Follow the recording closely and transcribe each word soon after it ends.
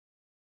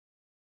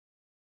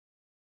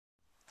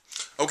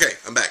Okay,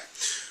 I'm back.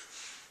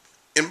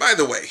 And by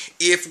the way,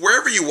 if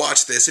wherever you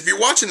watch this, if you're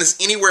watching this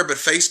anywhere but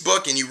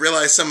Facebook and you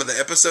realize some of the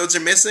episodes are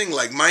missing,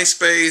 like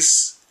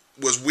MySpace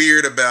was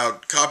weird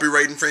about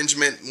copyright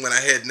infringement when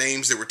I had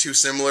names that were too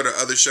similar to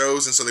other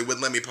shows, and so they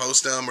wouldn't let me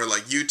post them, or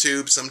like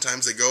YouTube,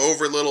 sometimes they go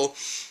over a little.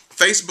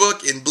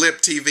 Facebook and Blip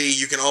TV,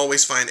 you can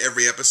always find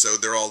every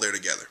episode. They're all there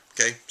together.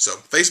 Okay, so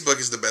Facebook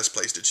is the best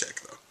place to check,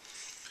 though.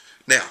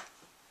 Now,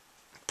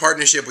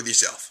 partnership with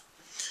yourself.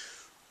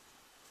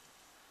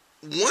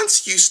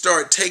 Once you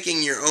start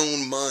taking your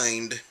own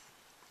mind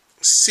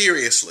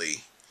seriously,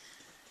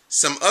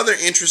 some other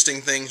interesting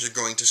things are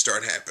going to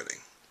start happening.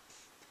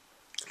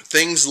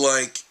 Things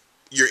like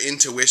your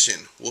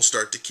intuition will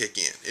start to kick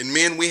in. In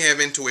men, we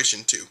have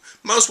intuition too.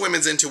 Most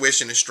women's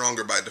intuition is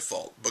stronger by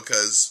default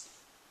because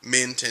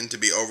men tend to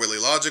be overly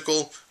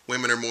logical.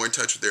 Women are more in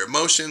touch with their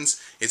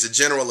emotions. It's a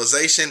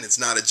generalization. It's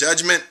not a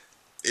judgment.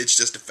 It's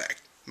just a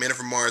fact. Men are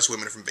from Mars,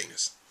 women are from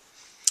Venus.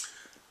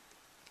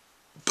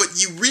 But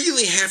you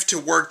really have to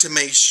work to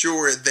make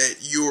sure that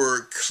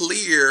you're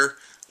clear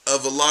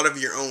of a lot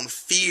of your own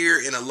fear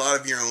and a lot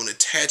of your own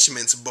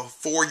attachments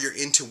before your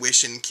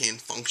intuition can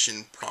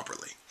function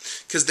properly.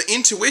 Because the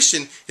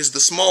intuition is the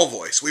small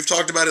voice. We've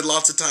talked about it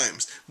lots of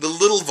times. The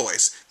little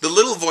voice. The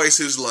little voice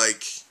who's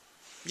like,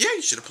 yeah,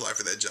 you should apply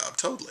for that job,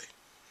 totally.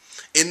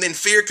 And then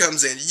fear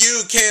comes in.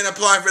 You can't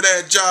apply for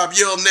that job.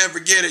 You'll never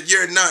get it.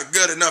 You're not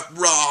good enough.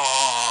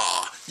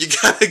 Raw. You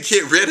gotta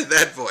get rid of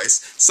that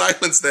voice.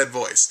 Silence that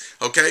voice.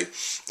 Okay?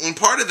 And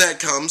part of that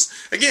comes,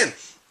 again,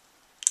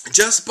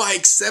 just by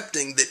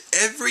accepting that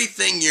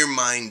everything your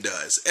mind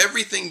does,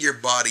 everything your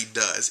body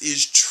does,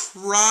 is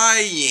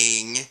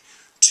trying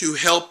to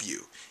help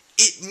you.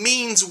 It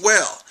means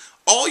well.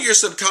 All your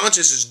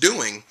subconscious is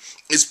doing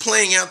is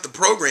playing out the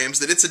programs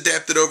that it's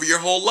adapted over your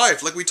whole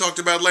life, like we talked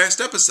about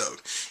last episode.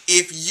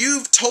 If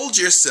you've told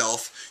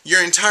yourself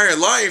your entire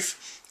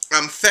life,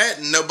 I'm fat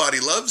and nobody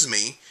loves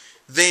me,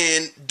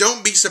 then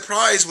don't be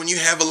surprised when you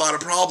have a lot of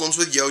problems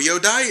with yo-yo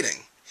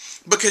dieting.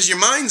 Because your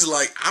mind's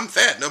like, I'm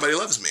fat, nobody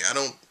loves me. I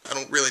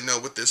don't really know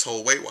what this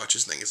whole Weight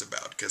Watchers thing is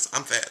about, because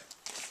I'm fat.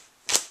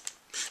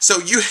 So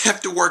you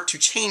have to work to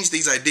change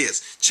these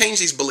ideas, change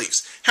these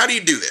beliefs. How do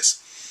you do this?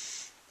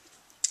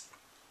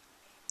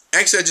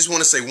 Actually, I just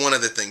want to say one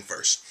other thing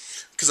first,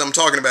 because I'm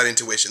talking about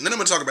intuition. Then I'm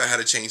going to talk about how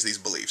to change these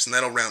beliefs, and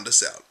that'll round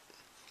us out.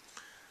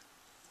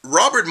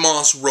 Robert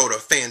Moss wrote a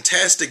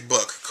fantastic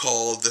book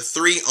called The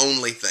Three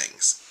Only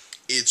Things.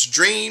 It's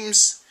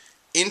dreams,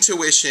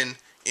 intuition,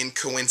 and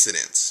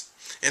coincidence,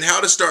 and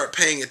how to start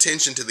paying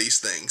attention to these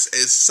things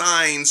as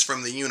signs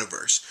from the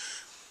universe.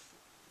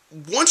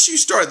 Once you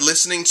start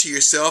listening to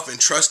yourself and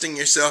trusting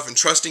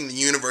the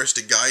universe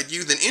to guide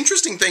you, then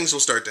interesting things will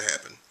start to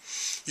happen.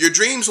 Your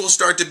dreams will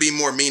start to be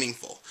more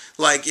meaningful.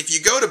 Like, if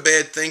you go to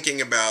bed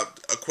thinking about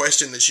a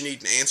question that you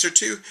need an answer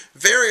to,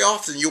 very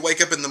often you'll wake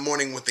up in the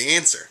morning with the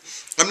answer.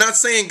 I'm not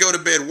saying go to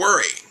bed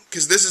worrying,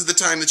 because this is the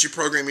time that you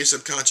program your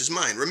subconscious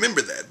mind.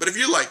 Remember that. But if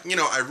you're like,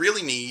 I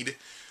really need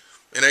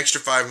an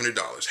extra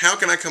 $500. How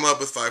can I come up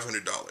with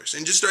 $500?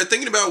 And just start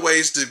thinking about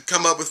ways to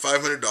come up with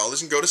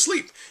 $500 and go to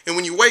sleep. And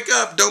when you wake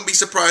up, don't be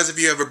surprised if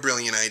you have a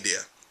brilliant idea.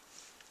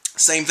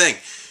 Same thing.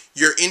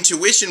 Your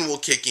intuition will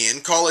kick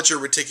in. Call it your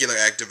reticular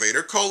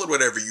activator. Call it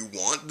whatever you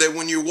want. That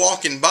when you're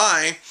walking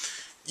by,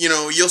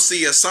 you'll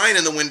see a sign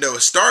in the window of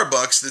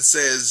Starbucks that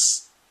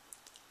says,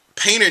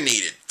 painter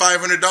needed,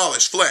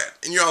 $500 flat.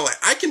 And you're all like,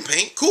 I can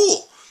paint?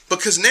 Cool.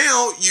 Because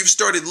now you've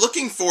started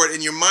looking for it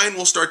and your mind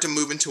will start to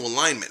move into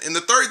alignment. And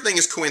the third thing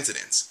is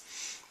coincidence.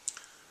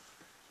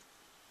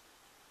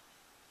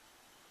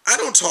 I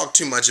don't talk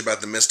too much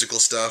about the mystical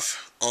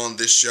stuff on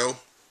this show,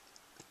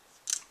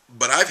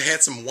 but I've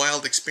had some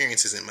wild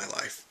experiences in my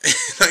life.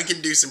 And I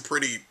can do some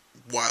pretty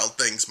wild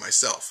things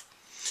myself.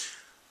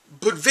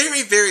 But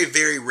very, very,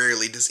 very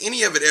rarely does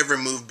any of it ever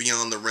move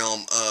beyond the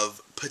realm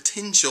of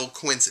potential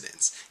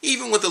coincidence,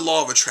 even with the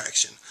law of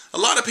attraction. A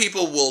lot of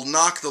people will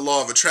knock the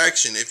law of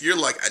attraction if you're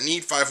like, I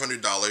need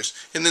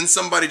 $500, and then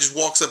somebody just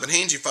walks up and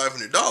hands you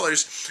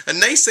 $500. A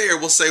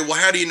naysayer will say, well,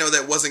 how do you know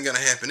that wasn't going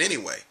to happen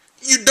anyway?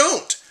 You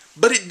don't.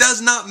 But it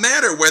does not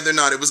matter whether or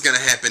not it was going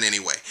to happen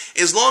anyway,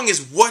 as long as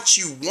what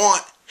you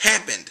want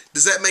happened.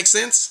 Does that make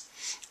sense?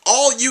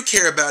 All you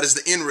care about is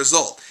the end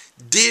result.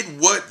 Did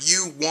what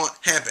you want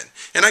happen?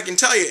 And I can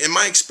tell you, in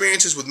my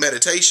experiences with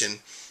meditation,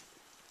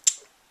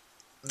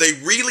 they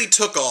really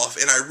took off,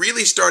 and I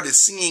really started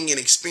seeing and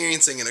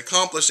experiencing and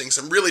accomplishing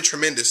some really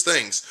tremendous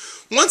things.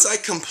 Once I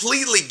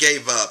completely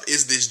gave up,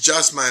 is this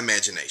just my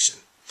imagination?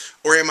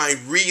 Or am I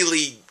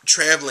really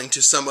traveling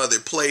to some other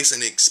place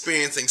and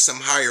experiencing some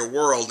higher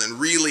world and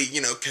really,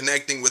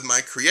 connecting with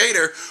my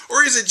creator?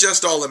 Or is it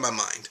just all in my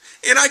mind?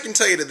 And I can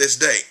tell you to this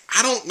day,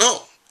 I don't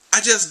know. I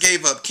just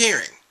gave up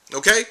caring.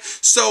 Okay?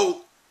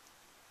 So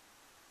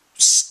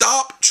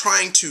stop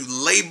trying to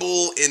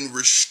label and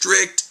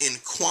restrict and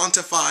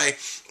quantify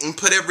and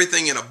put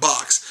everything in a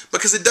box,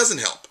 because it doesn't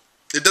help.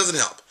 It doesn't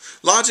help.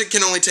 Logic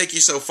can only take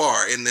you so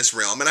far in this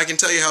realm, and I can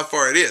tell you how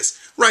far it is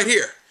right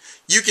here.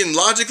 You can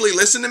logically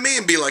listen to me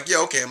and be like, yeah,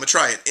 okay, I'm gonna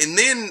try it. And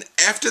then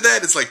after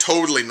that, it's like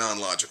totally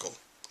non-logical.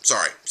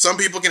 Sorry. Some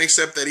people can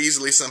accept that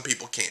easily, some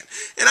people can't.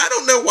 And I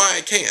don't know why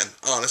I can,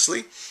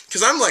 honestly.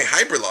 Because I'm like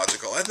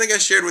hyper-logical. I think I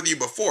shared with you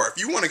before. If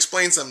you want to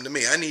explain something to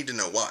me, I need to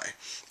know why.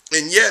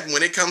 And yet,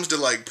 when it comes to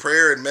like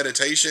prayer and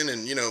meditation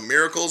and, you know,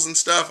 miracles and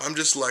stuff, I'm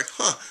just like,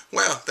 huh,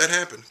 wow, that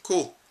happened.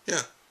 Cool.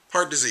 Yeah.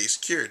 Heart disease,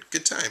 cured.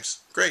 Good times.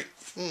 Great.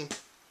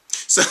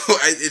 So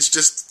it's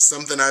just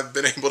something I've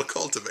been able to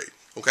cultivate.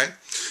 Okay?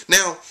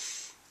 Now,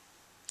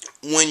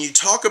 when you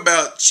talk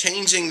about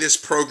changing this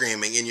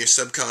programming in your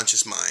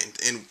subconscious mind,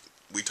 and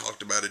we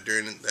talked about it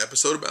during the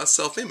episode about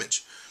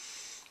self-image,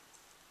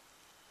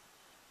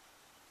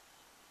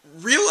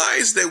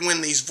 realize that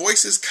when these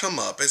voices come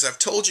up, as I've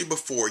told you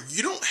before,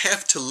 you don't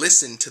have to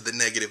listen to the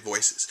negative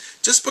voices.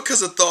 Just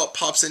because a thought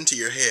pops into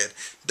your head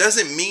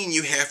doesn't mean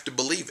you have to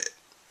believe it.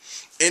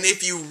 And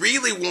if you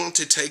really want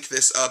to take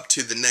this up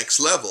to the next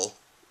level,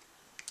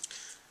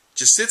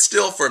 just sit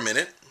still for a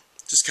minute,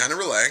 just kind of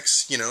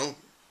relax, you know,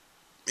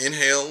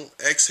 inhale,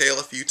 exhale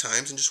a few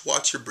times, and just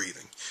watch your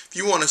breathing. If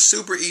you want a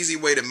super easy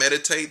way to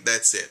meditate,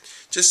 that's it.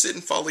 Just sit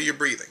and follow your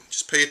breathing.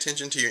 Just pay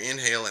attention to your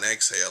inhale and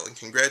exhale, and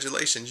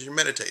congratulations, you're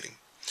meditating.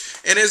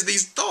 And as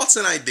these thoughts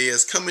and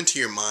ideas come into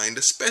your mind,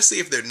 especially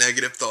if they're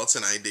negative thoughts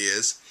and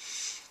ideas,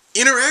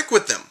 interact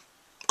with them.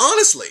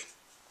 Honestly.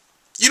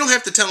 You don't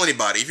have to tell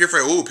anybody. If you're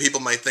afraid, oh, people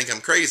might think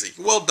I'm crazy.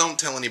 Well, don't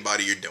tell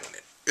anybody you're doing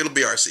it. It'll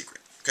be our secret.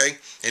 Okay?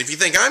 And if you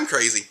think I'm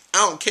crazy,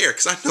 I don't care,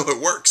 because I know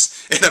it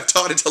works. And I've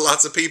taught it to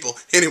lots of people,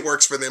 and it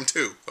works for them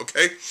too.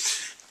 Okay?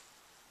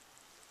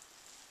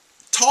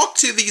 Talk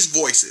to these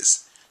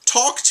voices.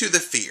 Talk to the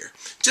fear.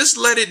 Just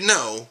let it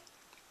know,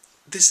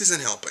 this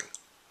isn't helping.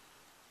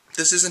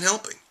 This isn't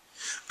helping.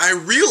 I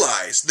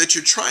realize that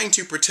you're trying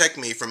to protect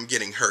me from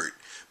getting hurt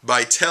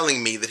by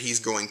telling me that he's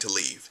going to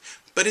leave.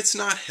 But it's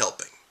not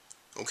helping.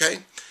 Okay?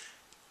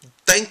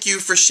 Thank you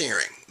for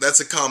sharing. That's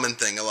a common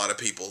thing a lot of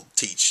people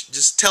teach.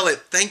 Just tell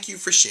it, thank you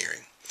for sharing.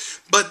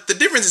 But the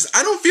difference is,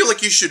 I don't feel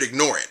like you should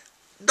ignore it.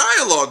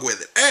 Dialogue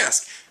with it.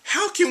 Ask,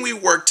 how can we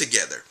work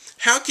together?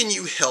 How can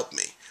you help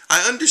me?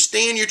 I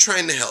understand you're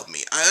trying to help me.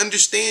 I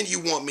understand you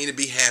want me to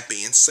be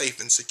happy and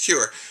safe and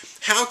secure.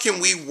 How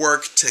can we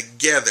work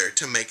together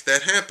to make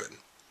that happen?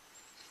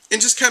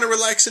 And just kind of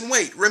relax and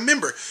wait.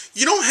 Remember,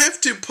 you don't have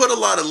to put a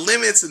lot of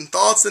limits and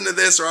thoughts into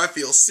this, or I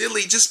feel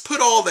silly. Just put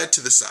all that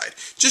to the side.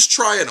 Just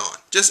try it on.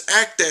 Just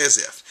act as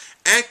if.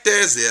 Act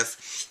as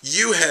if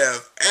you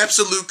have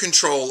absolute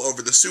control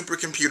over the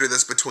supercomputer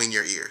that's between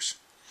your ears.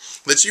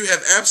 That you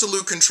have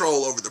absolute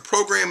control over the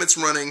program it's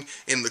running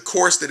and the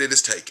course that it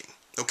is taking.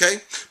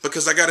 Okay?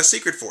 Because I got a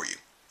secret for you.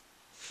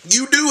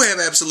 You do have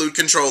absolute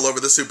control over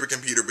the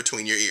supercomputer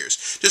between your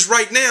ears. Just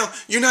right now,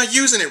 you're not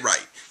using it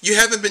right. You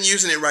haven't been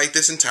using it right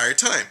this entire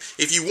time.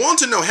 If you want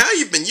to know how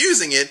you've been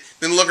using it,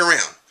 then look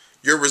around.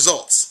 Your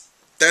results.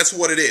 That's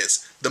what it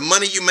is. The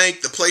money you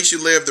make, the place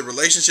you live, the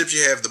relationships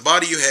you have, the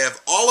body you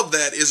have, all of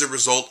that is a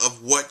result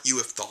of what you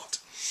have thought.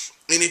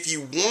 And if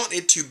you want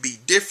it to be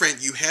different,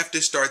 you have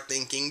to start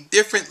thinking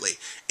differently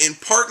and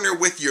partner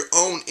with your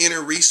own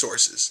inner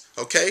resources.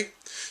 Okay?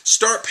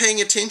 Start paying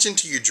attention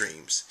to your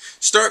dreams.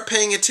 Start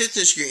paying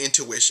attention to your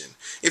intuition.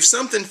 If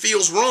something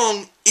feels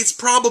wrong, it's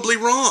probably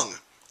wrong.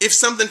 If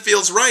something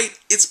feels right,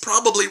 it's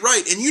probably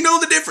right. And you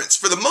know the difference.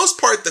 For the most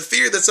part, the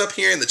fear that's up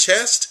here in the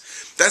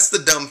chest, that's the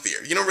dumb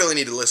fear. You don't really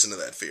need to listen to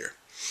that fear.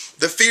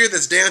 The fear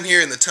that's down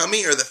here in the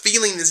tummy, or the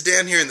feeling that's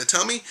down here in the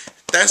tummy,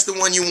 that's the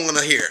one you want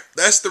to hear.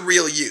 That's the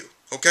real you,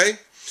 okay?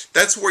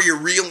 That's where your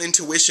real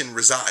intuition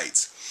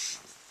resides.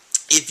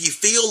 If you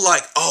feel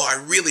like, oh,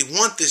 I really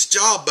want this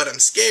job, but I'm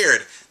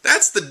scared,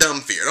 that's the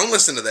dumb fear. Don't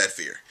listen to that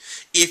fear.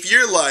 If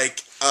you're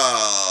like,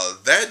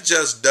 that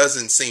just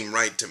doesn't seem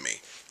right to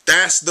me,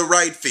 that's the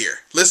right fear.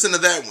 Listen to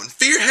that one.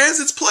 Fear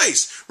has its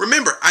place.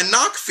 Remember, I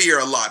knock fear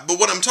a lot, but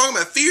what I'm talking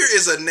about, fear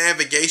is a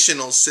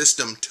navigational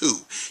system too.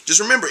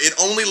 Just remember, it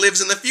only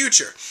lives in the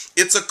future.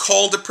 It's a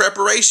call to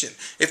preparation.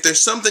 If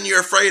there's something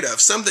you're afraid of,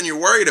 something you're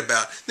worried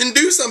about, then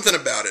do something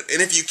about it.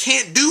 And if you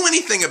can't do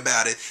anything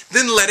about it,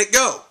 then let it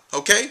go.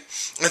 Okay?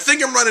 I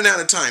think I'm running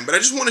out of time, but I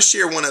just want to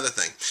share one other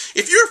thing.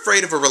 If you're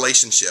afraid of a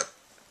relationship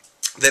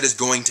that is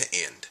going to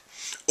end,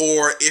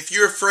 or if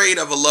you're afraid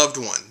of a loved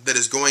one that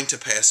is going to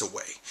pass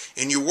away,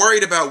 and you're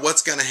worried about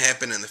what's going to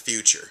happen in the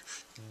future,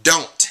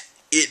 don't.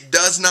 It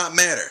does not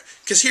matter.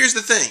 Because here's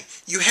the thing.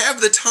 You have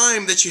the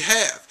time that you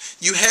have.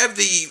 You have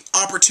the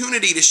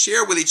opportunity to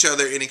share with each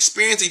other and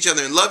experience each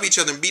other and love each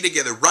other and be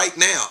together right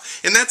now.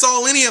 And that's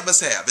all any of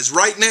us have, is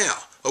right now.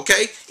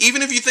 Okay?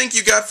 Even if you think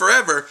you got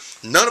forever,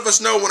 none of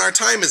us know when our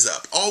time is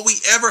up. All we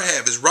ever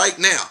have is right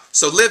now.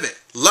 So live it.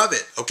 Love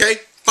it. Okay?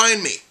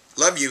 Find me.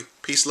 Love you.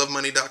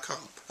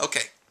 PeaceLoveMoney.com.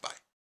 Okay.